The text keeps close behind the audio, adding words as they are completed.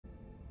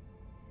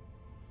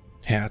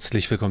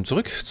Herzlich willkommen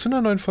zurück zu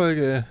einer neuen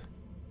Folge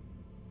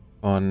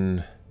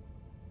von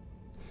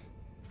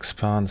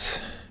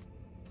Expanse.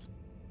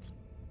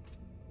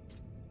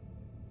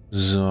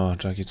 So,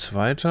 da geht's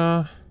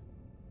weiter.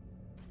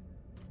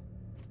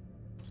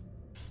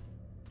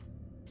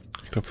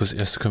 Ich glaube, fürs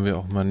Erste können wir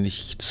auch mal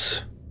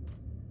nichts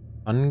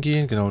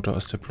angehen. Genau, da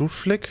ist der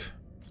Blutfleck.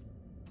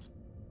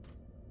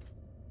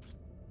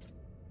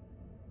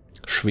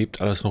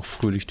 Schwebt alles noch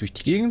fröhlich durch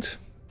die Gegend.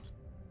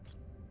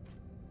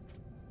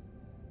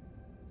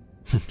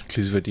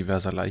 Inklusive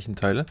diverser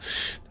Leichenteile.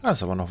 Da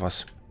ist aber noch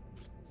was.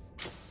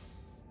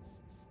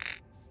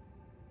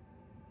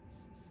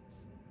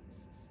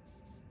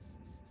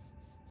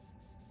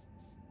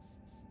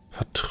 Ein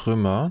paar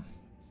Trümmer.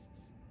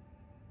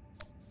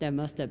 There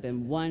must have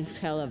been one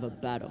hell of a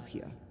battle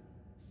here.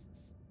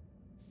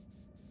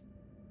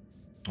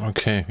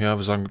 Okay, ja,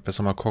 wir sagen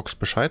besser mal Cox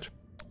Bescheid.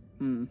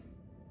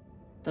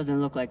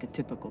 Doesn't look like a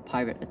typical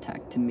pirate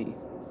attack to me.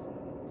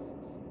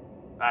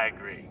 I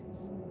agree.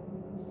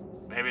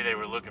 Maybe they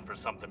were looking for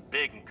something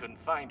big and couldn't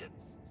find it.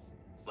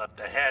 Left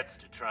the heads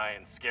to try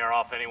and scare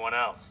off anyone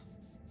else.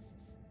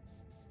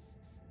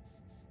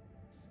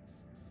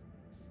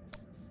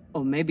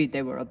 Or maybe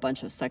they were a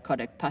bunch of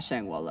psychotic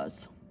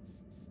Pashangwalas.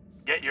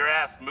 Get your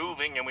ass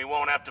moving and we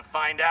won't have to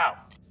find out.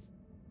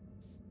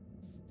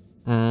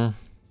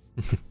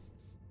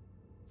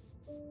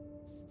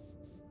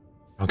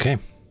 Okay.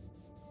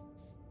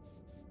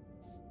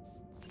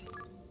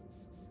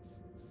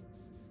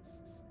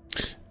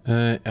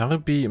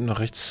 RB, um nach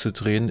rechts zu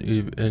drehen,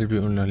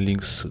 Erlebe, um nach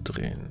links zu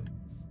drehen.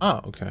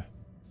 Ah, okay.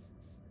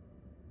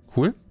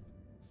 Cool.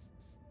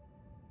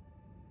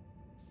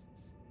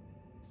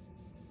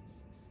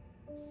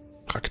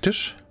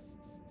 Praktisch.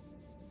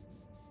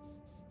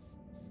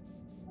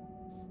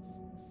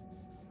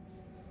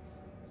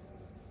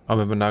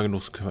 Aber wenn wir nah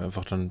genug sind, können wir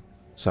einfach dann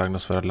sagen,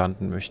 dass wir da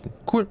landen möchten.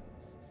 Cool.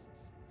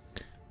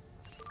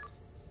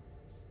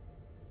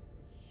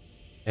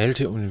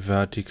 LT, um in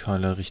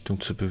vertikale Richtung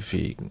zu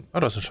bewegen. Ah,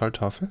 da ist eine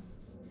Schalltafel.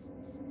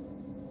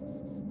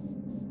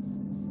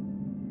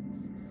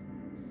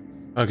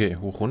 Okay,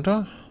 hoch,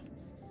 runter.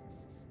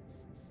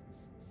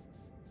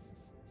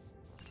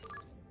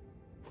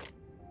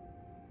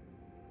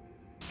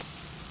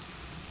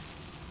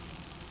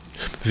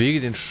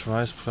 Bewege den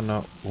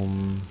Schweißbrenner,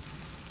 um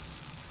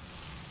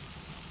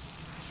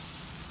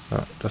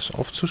das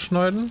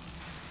aufzuschneiden.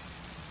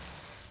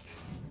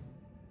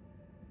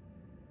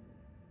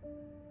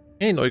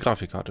 Hey, neue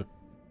Grafikkarte.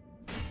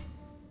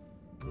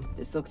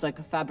 This looks like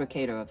a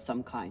fabricator of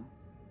some kind.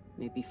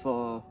 Maybe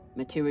for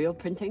material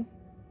printing?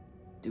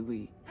 Do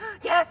we...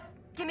 Yes!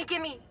 Gimme,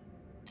 gimme!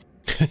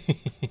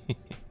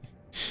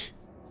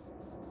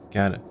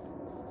 Gerne.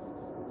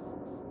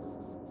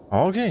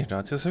 Okay, da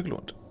hat es ja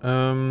gelohnt.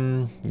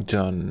 Dann,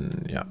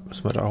 ja,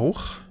 müssen wir da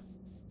hoch.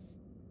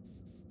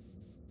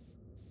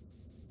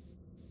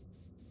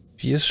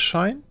 Wie es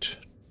scheint.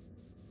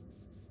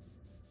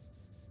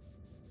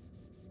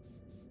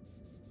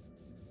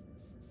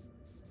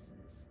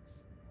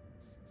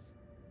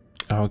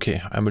 Ah,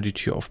 okay, einmal die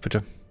Tür auf,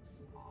 bitte.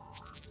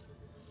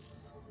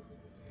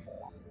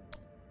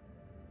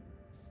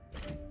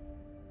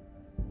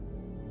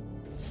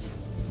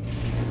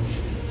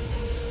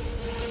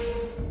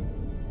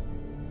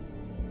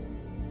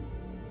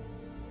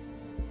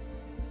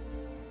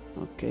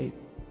 Okay,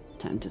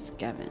 time to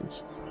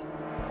scavenge.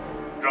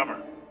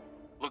 Drummer,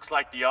 looks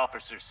like the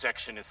officers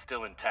section is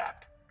still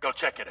intact. Go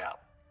check it out.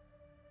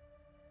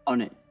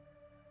 On it.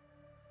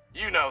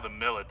 You know the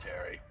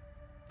military.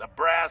 The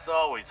brass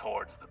always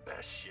hoards the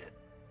best shit.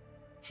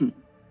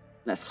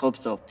 Let's hope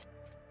so.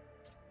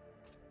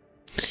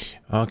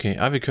 Okay,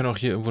 wir können auch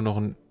hier irgendwo noch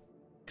ein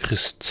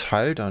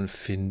Kristall dann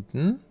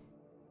finden.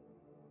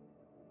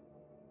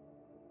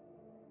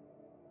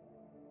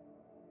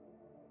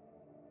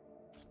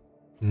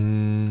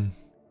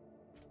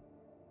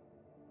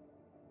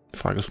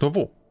 Frage ist nur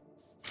wo.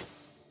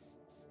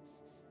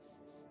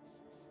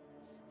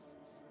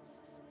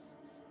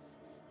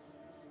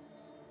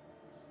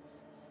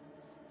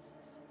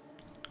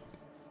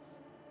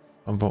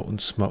 Schauen wir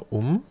uns mal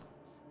um.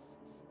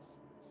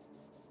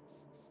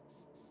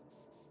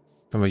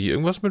 Können wir hier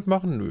irgendwas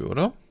mitmachen? Nö,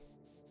 oder?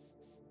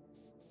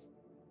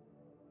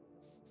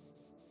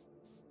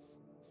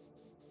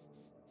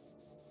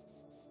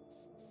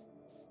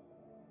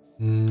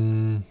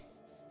 Wir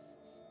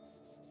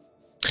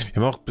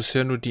haben auch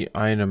bisher nur die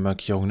eine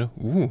Markierung, ne?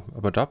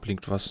 Aber da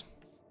blinkt was.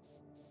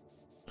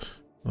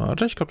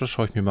 Warte, ich glaube, das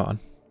schaue ich mir mal an.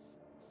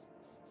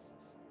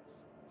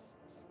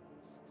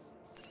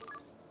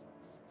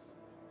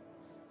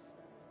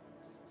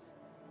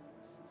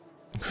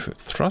 Für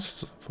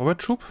Thrust,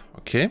 Vorwärtsschub,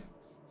 okay.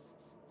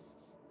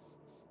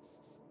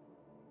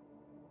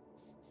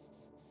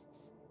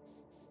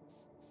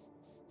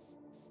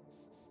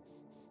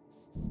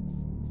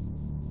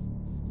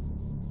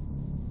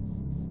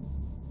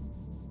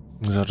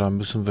 So, da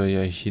müssen wir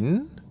ja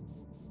hin.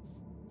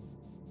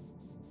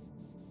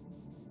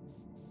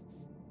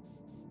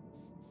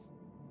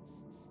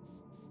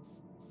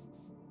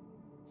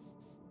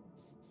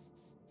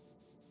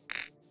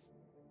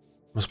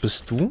 Was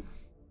bist du?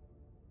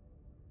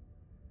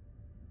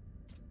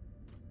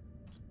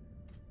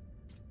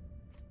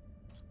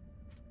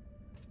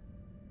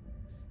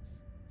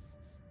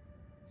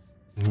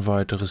 Ein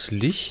weiteres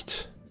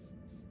Licht.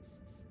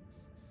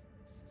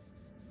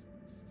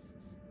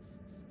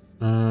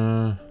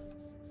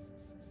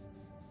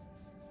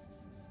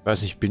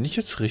 Weiß nicht, bin ich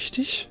jetzt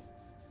richtig?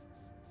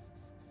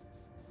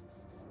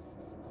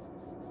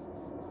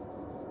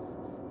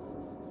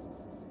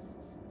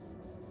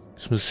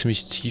 Das muss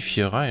ziemlich tief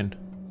hier rein.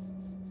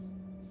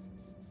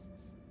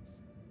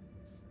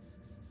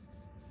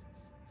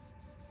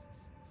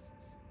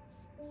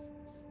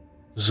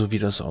 So wie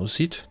das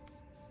aussieht.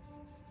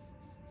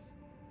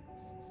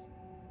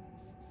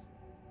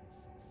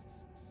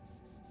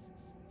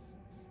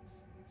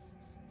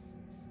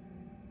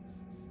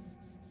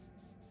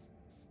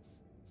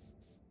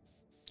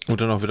 Und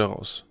dann auch wieder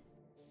raus.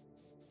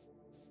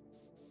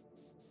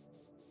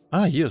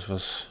 Ah, hier ist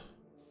was.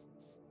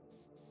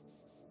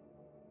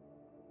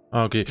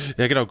 Ah, okay.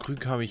 Ja, genau. Grün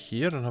kam ich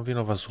hier. Dann haben wir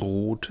noch was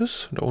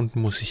Rotes. Und da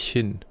unten muss ich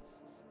hin.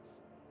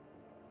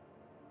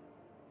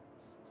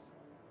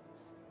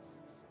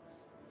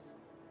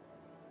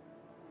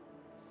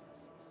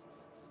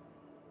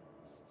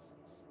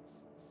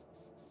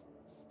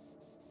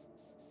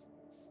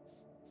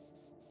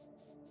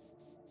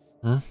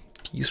 Hm?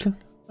 Kiesel?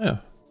 Ah,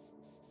 ja.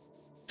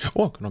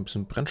 Oh, kann noch ein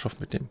bisschen Brennstoff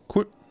mitnehmen.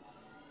 Cool.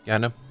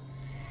 Gerne.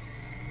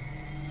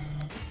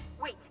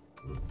 Wait,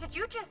 did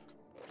you just...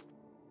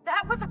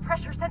 That was a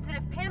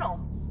pressure-sensitive panel.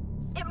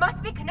 It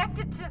must be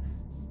connected to...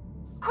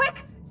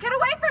 Quick, get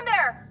away from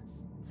there!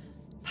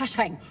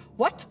 Pashang,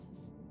 what?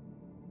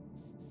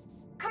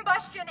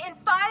 Combustion in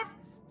 5,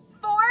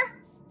 4,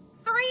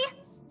 3,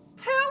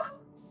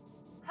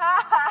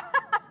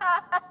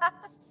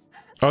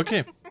 2...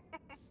 Okay.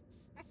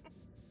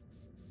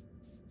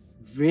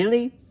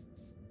 Really?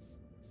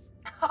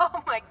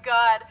 Oh my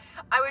god,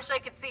 I wish I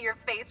could see your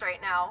face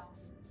right now.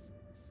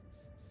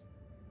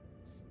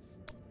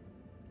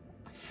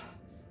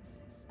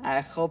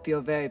 I hope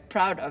you're very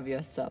proud of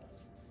yourself.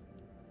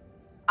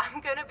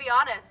 I'm gonna be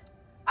honest,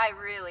 I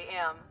really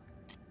am.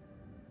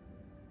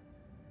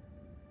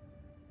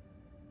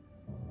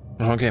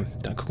 Okay,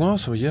 dann gucken wir mal,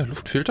 was haben wir hier?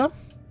 Luftfilter?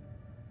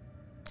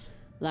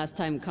 Last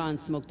time Khan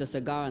smoked a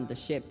cigar on the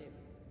ship,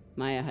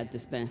 Maya had to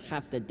spend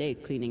half the day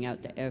cleaning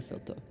out the air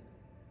filter.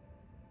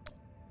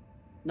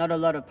 Not a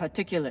lot of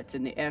particulates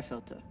in the air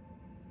filter.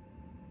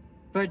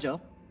 Virgil,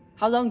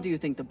 how long do you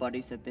think the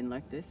bodies have been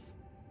like this?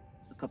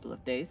 A couple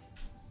of days?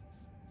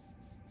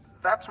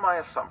 That's my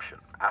assumption,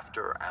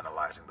 after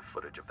analyzing the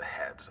footage of the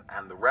heads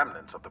and the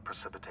remnants of the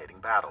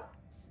precipitating battle.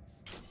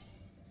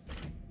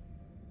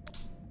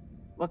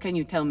 What can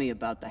you tell me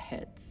about the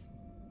heads,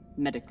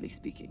 medically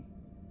speaking?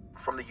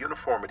 From the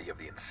uniformity of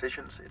the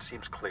incisions, it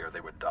seems clear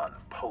they were done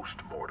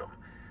post-mortem.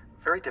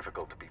 Very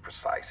difficult to be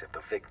precise if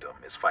the victim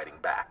is fighting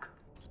back.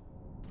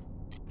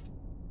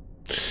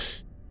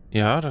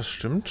 Ja, das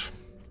stimmt.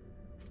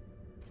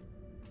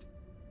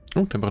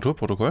 Oh,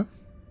 Temperaturprotokoll.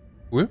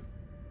 Cool.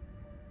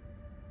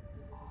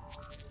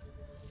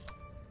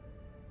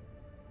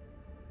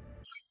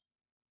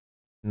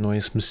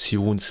 Neues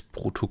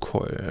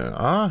Missionsprotokoll.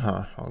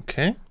 Aha,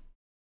 okay.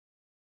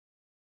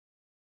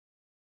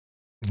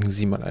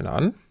 Sieh mal eine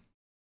an.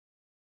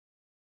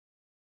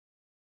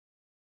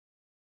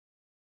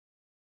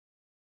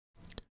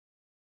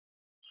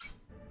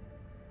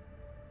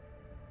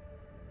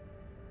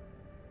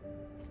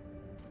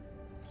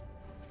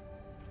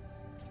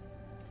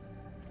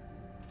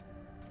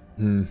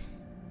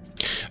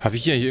 Habe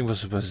ich hier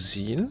irgendwas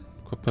übersehen?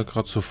 Kommt mir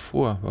gerade so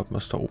vor. Warte mal,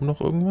 ist da oben noch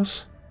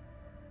irgendwas?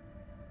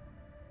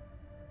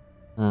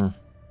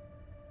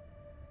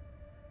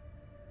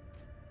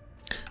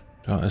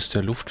 Da ist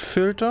der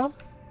Luftfilter.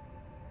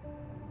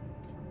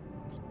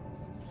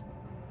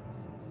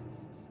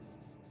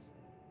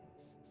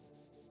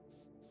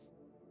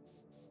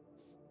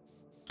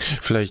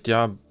 Vielleicht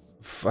ja,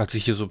 als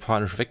ich hier so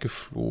panisch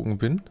weggeflogen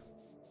bin.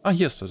 Ah,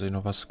 hier ist tatsächlich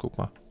noch was. Guck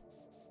mal.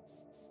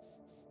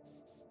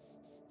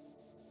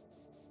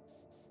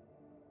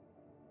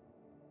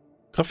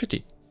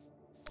 Graffiti.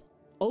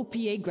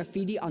 OPA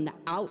graffiti on the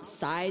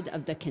outside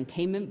of the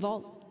containment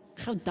vault?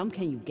 How dumb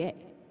can you get?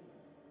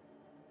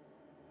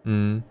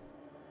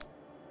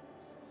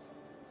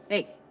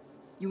 Hey,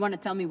 you want to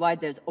tell me why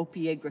there's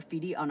OPA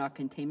graffiti on our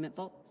containment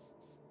vault?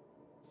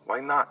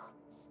 Why not?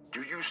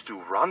 You used to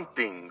run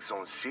things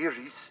on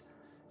series.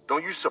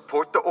 Don't you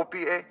support the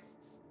OPA?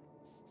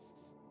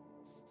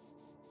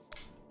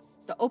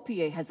 The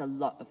OPA has a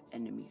lot of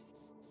enemies.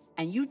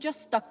 And you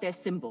just stuck their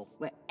symbol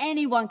where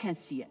anyone can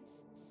see it.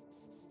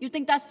 You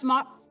think that's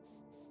smart?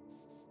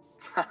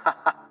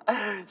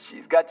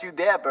 She's got you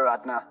there,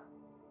 Baratna.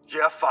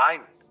 Yeah,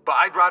 fine. But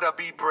I'd rather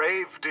be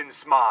brave than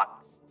smart.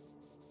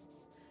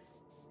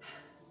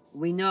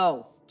 We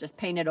know. Just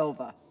paint it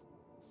over.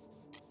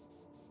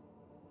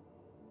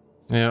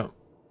 Ja.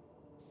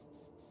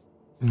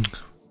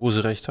 Wo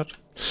sie recht hat.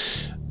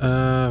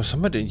 Was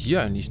haben wir denn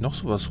hier eigentlich? Noch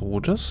so was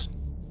Rotes?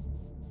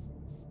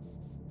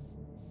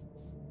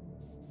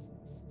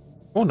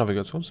 Oh,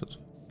 Navigationssitz.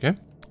 Okay.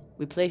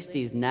 We place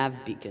these nav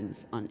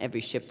beacons on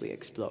every ship we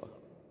explore.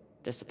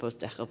 They're supposed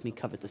to help me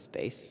cover the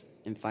space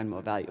and find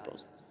more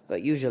valuables.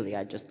 But usually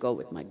I just go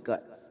with my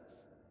gut.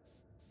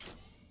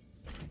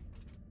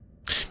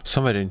 Was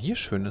haben wir denn hier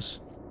Schönes?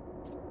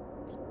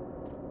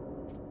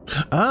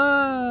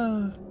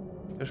 Ah!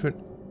 Sehr schön.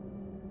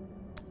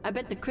 I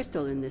bet the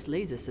crystal in this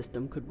laser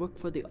system could work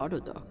for the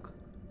autodock.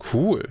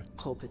 Cool.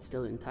 Hope it's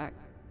still intact.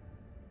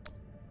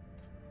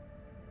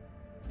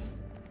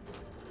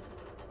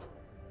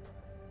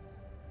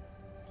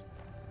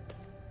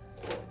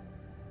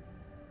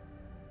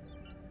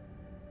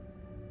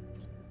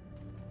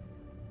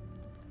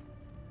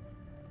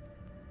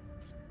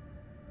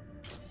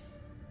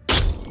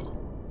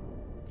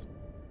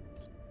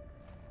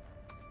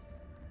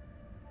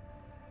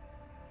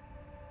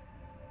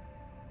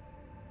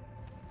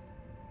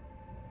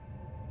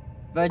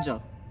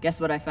 Virgil, guess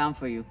what I found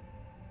for you?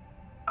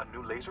 A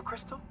new laser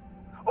crystal?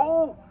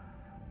 Oh!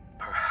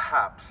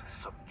 Perhaps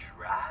some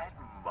dried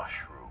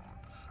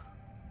mushrooms.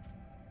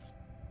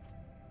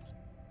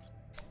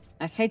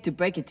 I hate to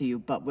break it to you,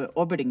 but we're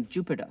orbiting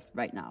Jupiter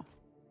right now.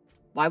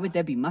 Why would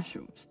there be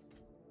mushrooms?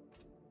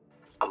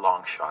 A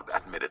long shot,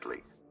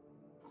 admittedly.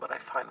 But I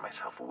find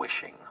myself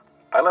wishing.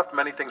 I left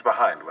many things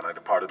behind when I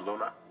departed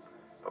Luna,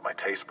 but my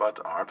taste buds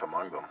aren't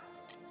among them.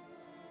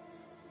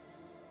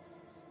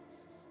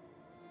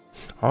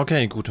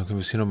 Okay, gut, dann können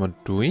wir es hier nochmal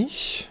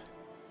durch.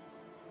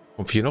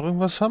 Ob wir hier noch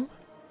irgendwas haben?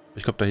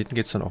 Ich glaube, da hinten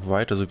geht es dann auch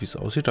weiter, so wie es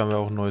aussieht. Da haben wir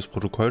auch ein neues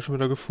Protokoll schon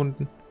wieder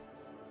gefunden.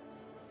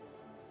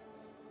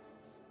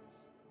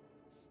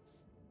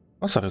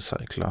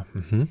 Wasserrecycler.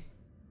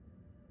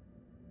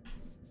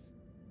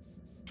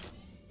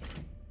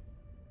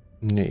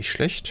 Nicht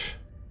schlecht.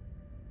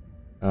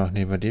 Ja,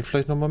 nehmen wir den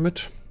vielleicht nochmal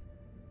mit.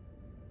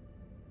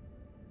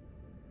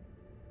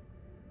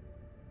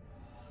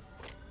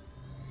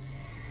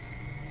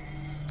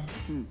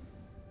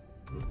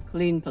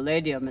 Clean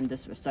palladium in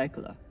this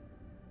recycler.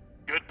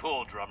 Good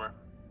pull, Drummer.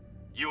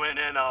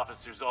 UNN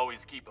officers always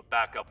keep a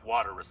backup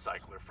water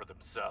recycler for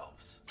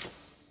themselves.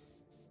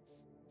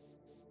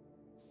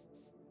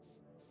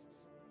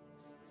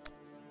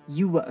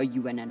 You were a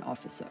UNN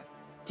officer.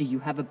 Do you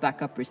have a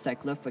backup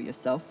recycler for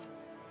yourself?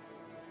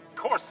 Of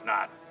course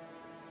not.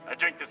 I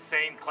drink the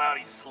same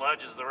cloudy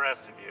sludge as the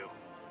rest of you.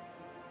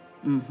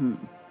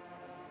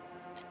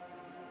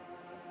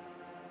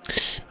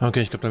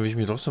 Okay, ich glaube, dann will ich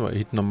mich trotzdem mal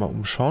hinten nochmal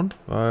umschauen,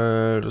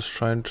 weil das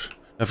scheint...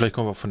 Ja, vielleicht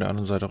kommen wir auch von der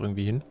anderen Seite auch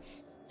irgendwie hin.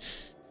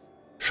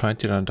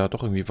 Scheint ja dann da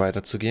doch irgendwie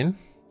weiterzugehen.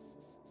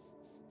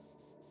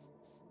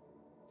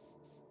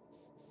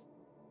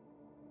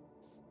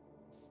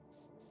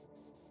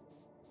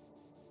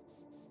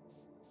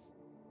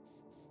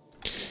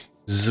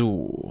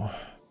 So,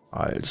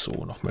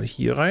 also nochmal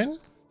hier rein.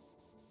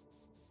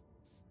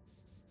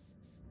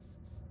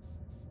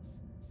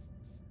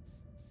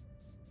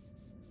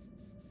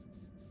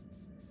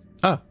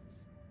 Ah,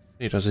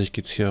 nee, tatsächlich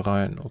geht's hier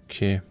rein.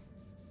 Okay.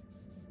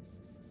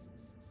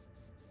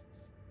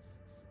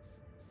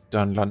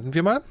 Dann landen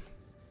wir mal.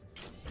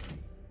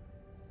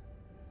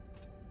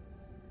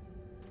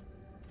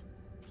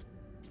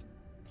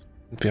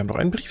 Und wir haben noch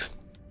einen Brief.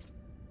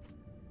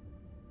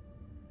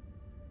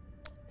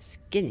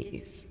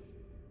 Skinnies.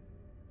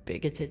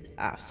 Bigoted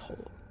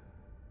asshole.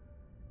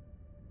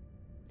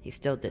 He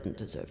still didn't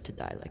deserve to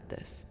die like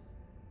this.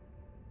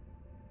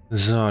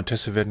 So,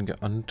 Teste werden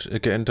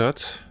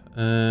geändert.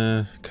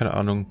 Keine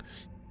Ahnung,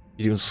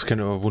 wie die uns das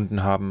Scanner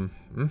überwunden haben.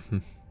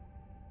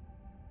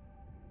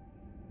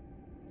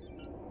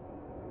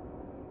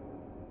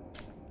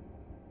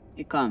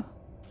 Hey, Con.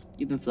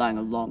 You've been flying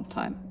a long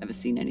time. Ever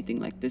seen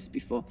anything like this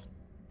before?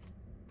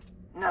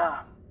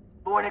 Nah,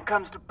 but when it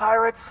comes to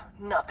pirates,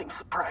 nothing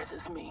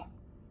surprises me.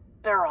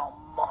 They're all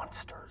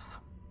monsters.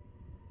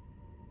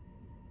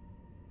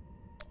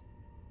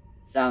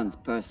 Sounds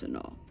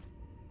personal.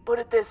 Put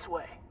it this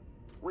way,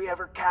 we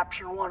ever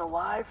capture one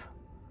alive,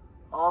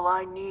 all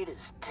I need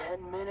is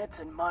 10 minutes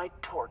and my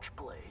torch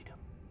blade.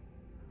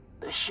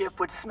 The ship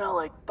would smell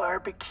like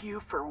barbecue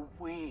for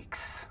weeks.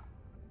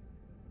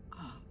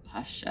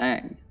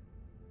 Hashang.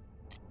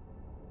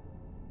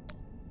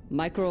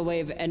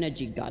 Microwave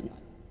energy gun.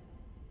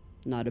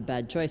 Not a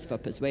bad choice for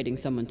persuading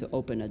someone to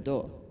open a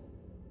door.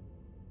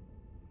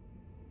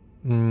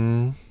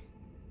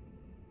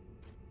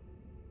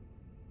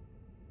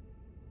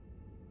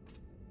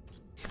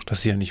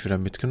 Dass sie ja nicht wieder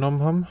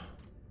mitgenommen haben.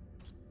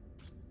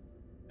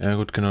 Ja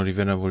gut, genau, die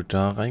werden ja wohl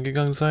da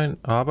reingegangen sein.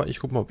 Aber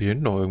ich guck mal, ob hier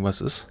hinten noch irgendwas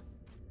ist.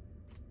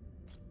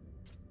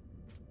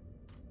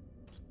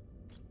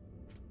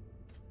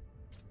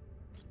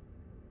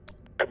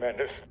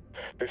 Commanders,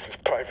 this is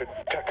Private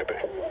Takabe.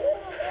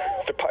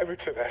 The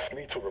pirates have asked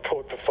me to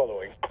report the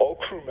following. All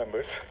crew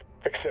members,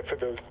 except for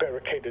those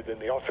barricaded in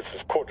the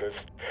officers' quarters,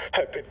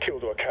 have been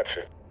killed or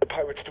captured. The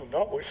pirates do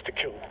not wish to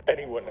kill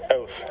anyone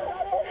else.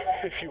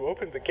 If you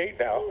open the gate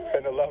now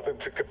and allow them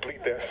to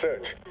complete their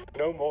search,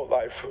 no more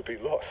lives will be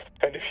lost.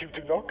 And if you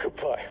do not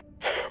comply,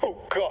 oh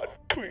God,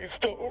 please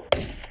don't.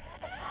 10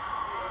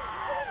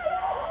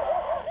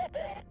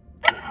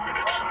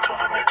 minutes until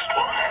the next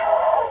one.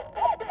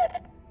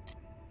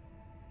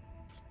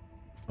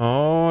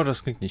 Oh,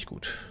 das klingt nicht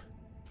gut.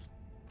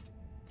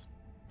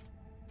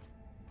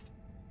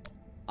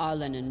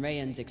 Arlen and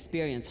Rayan's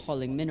experience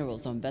hauling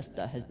minerals on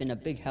Vesta has been a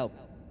big help,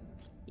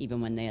 even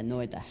when they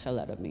annoyed the hell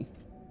out of me.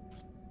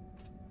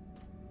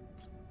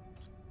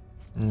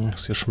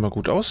 Sieht schon mal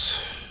gut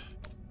aus.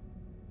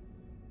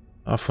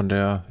 Ah, von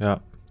der, ja,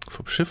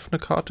 vom Schiff eine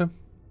Karte.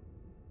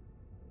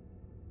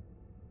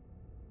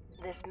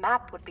 This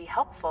map would be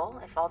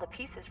helpful if all the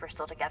pieces were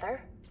still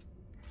together.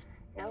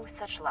 No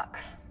such luck.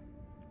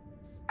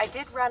 I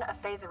did run a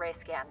phase array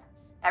scan.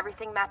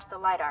 Everything matched the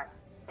LiDAR,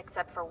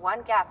 except for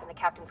one gap in the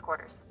captain's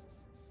quarters.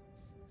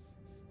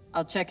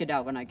 I'll check it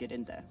out when I get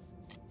in there.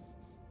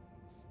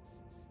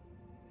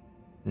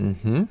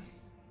 Mhm.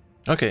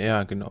 Okay,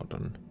 ja, genau,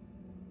 dann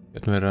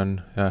hätten wir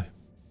dann, ja,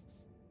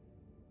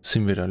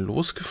 sind wir dann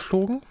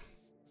losgeflogen?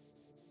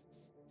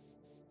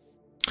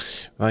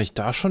 War ich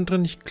da schon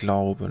drin? Ich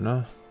glaube,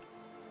 ne?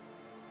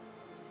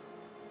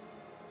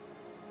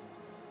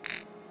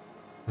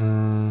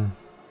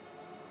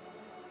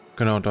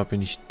 Genau, da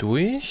bin ich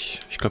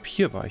durch. Ich glaube,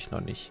 hier war ich noch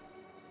nicht.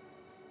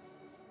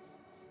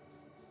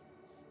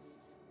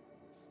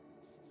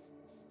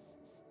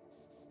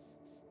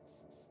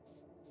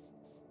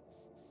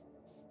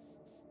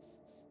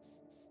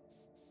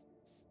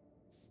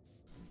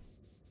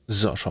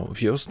 So, schauen wir,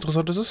 wie was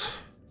Interessantes ist.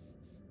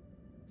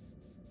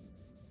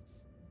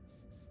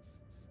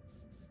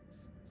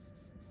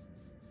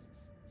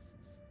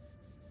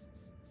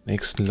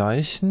 Nächsten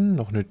Leichen,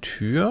 noch eine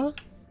Tür.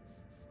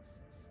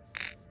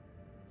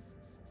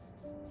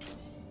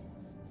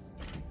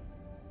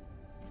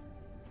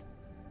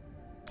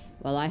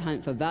 While I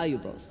hunt for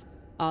valuables,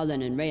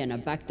 Arlen and Rayan are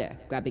back there,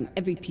 grabbing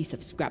every piece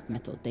of scrap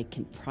metal they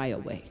can pry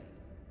away.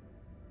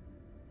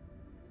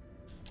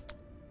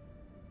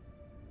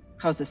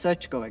 How's the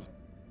search going?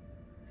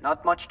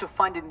 Not much to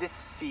find in this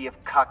sea of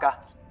caca.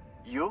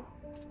 You?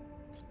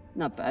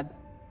 Not bad.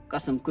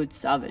 Got some good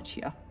salvage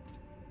here.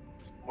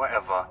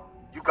 Whatever.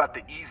 You got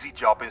the easy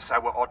job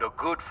inside where all the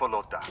good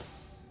folota.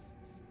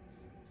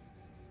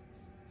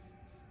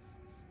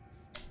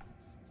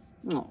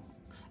 Oh,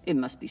 it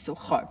must be so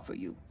hard for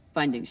you,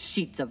 finding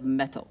sheets of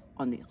metal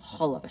on the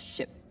hull of a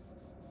ship.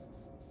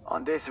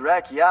 On this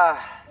wreck, yeah.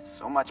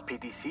 So much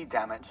PTC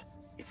damage.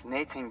 It's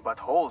nothing but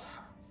holes.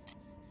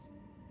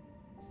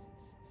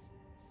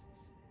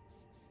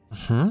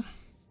 Mhm.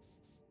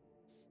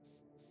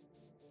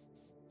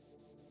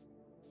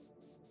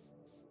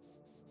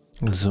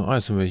 So,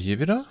 also sind wir hier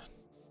wieder.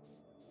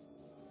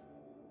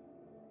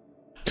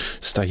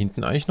 Ist da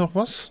hinten eigentlich noch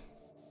was?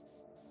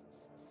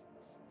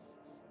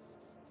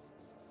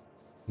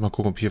 Mal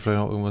gucken, ob hier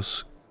vielleicht noch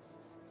irgendwas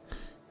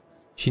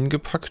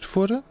hingepackt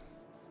wurde.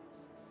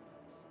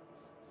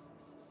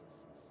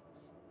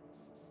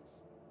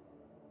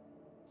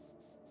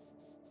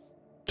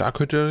 Da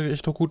könnte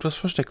echt noch gut was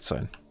versteckt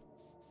sein.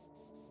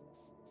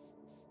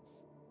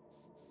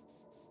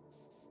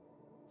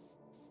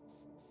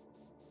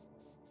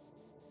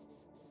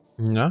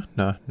 Na,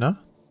 na, na?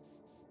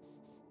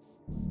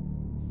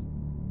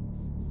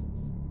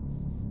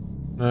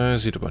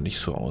 Sieht aber nicht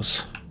so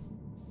aus.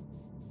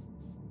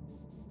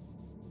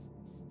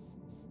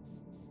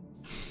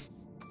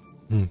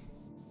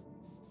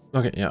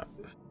 Okay, ja.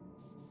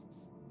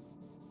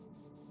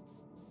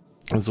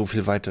 So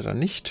viel weiter dann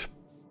nicht.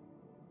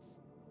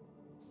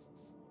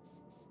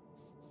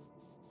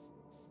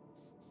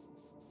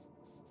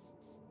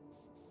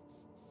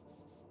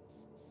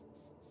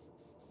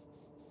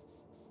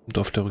 Und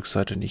auf der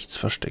Rückseite nichts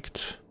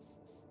versteckt.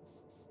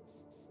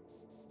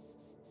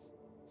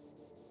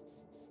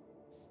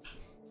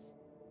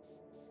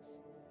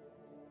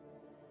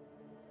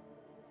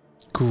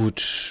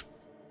 Gut.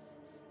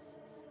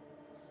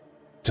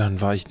 Dann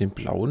war ich in dem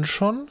blauen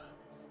schon.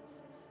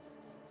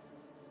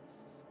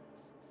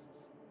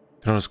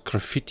 Genau, das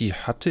Graffiti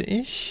hatte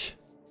ich.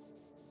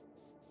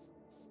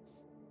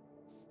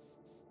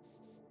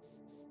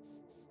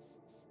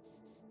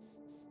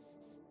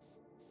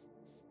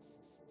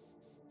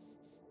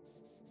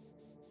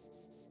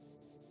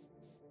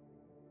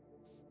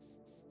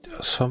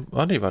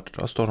 Ah ne, warte,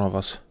 da ist doch noch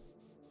was.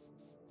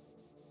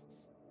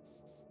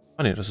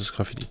 Ah ne, das ist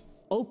Graffiti.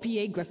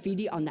 OPA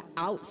graffiti on the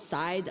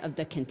outside of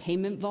the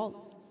containment vault?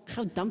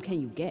 How dumb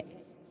can you get?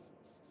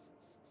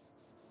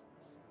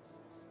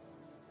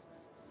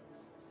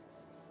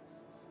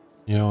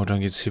 Ja, und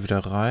dann geht's hier wieder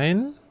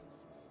rein.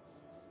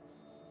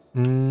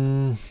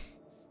 Genau,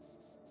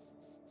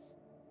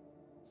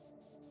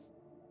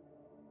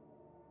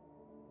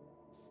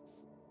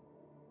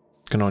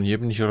 und hier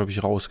bin ich, glaube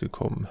ich,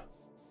 rausgekommen.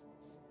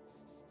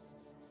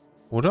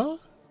 Oder?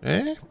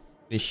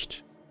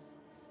 Nicht.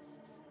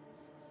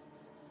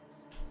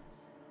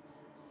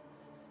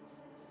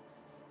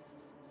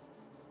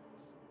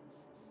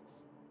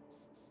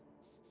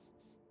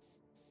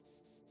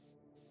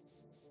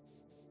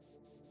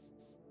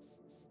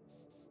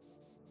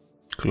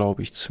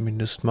 Glaube ich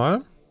zumindest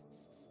mal.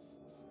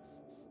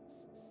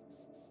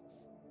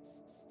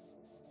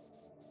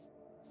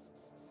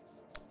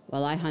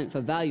 While I hunt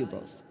for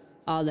valuables,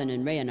 Arlen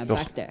and Rayan are Doch,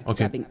 back there,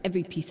 okay. grabbing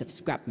every piece of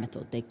scrap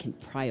metal they can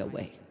pry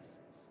away.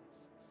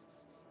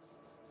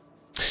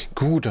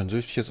 Gut, dann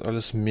dürfte ich jetzt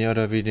alles mehr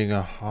oder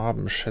weniger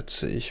haben,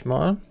 schätze ich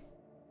mal.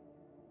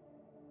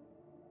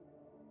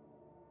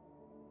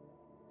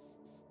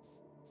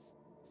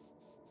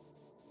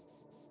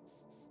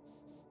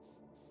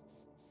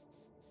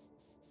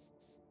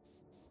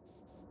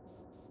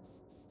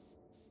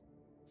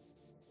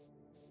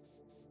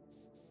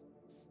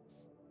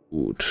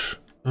 Gut.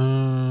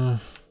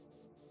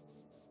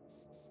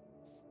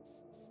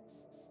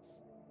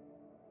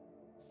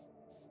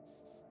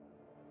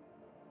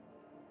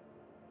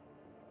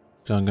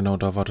 Dann genau,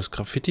 da war das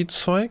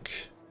Graffiti-Zeug.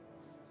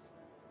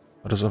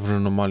 War das einfach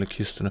eine normale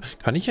Kiste, ne?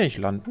 Kann ich eigentlich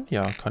landen?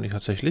 Ja, kann ich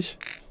tatsächlich.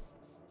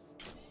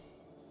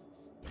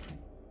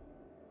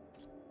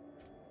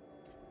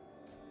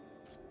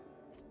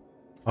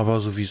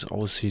 Aber so wie es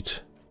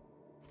aussieht,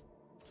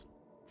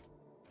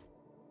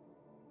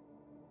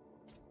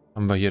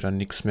 haben wir hier dann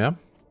nichts mehr.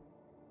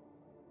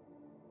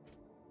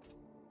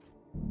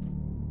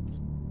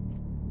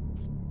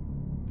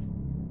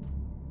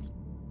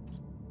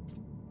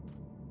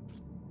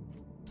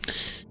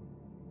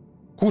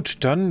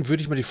 Gut, dann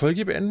würde ich mal die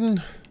Folge beenden.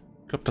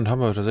 Ich glaube, dann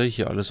haben wir tatsächlich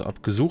hier alles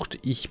abgesucht.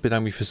 Ich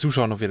bedanke mich fürs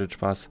Zuschauen. Auf jeden Fall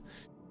Spaß.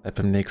 Seid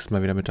beim nächsten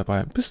Mal wieder mit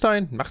dabei. Bis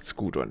dahin, macht's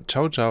gut und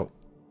ciao, ciao.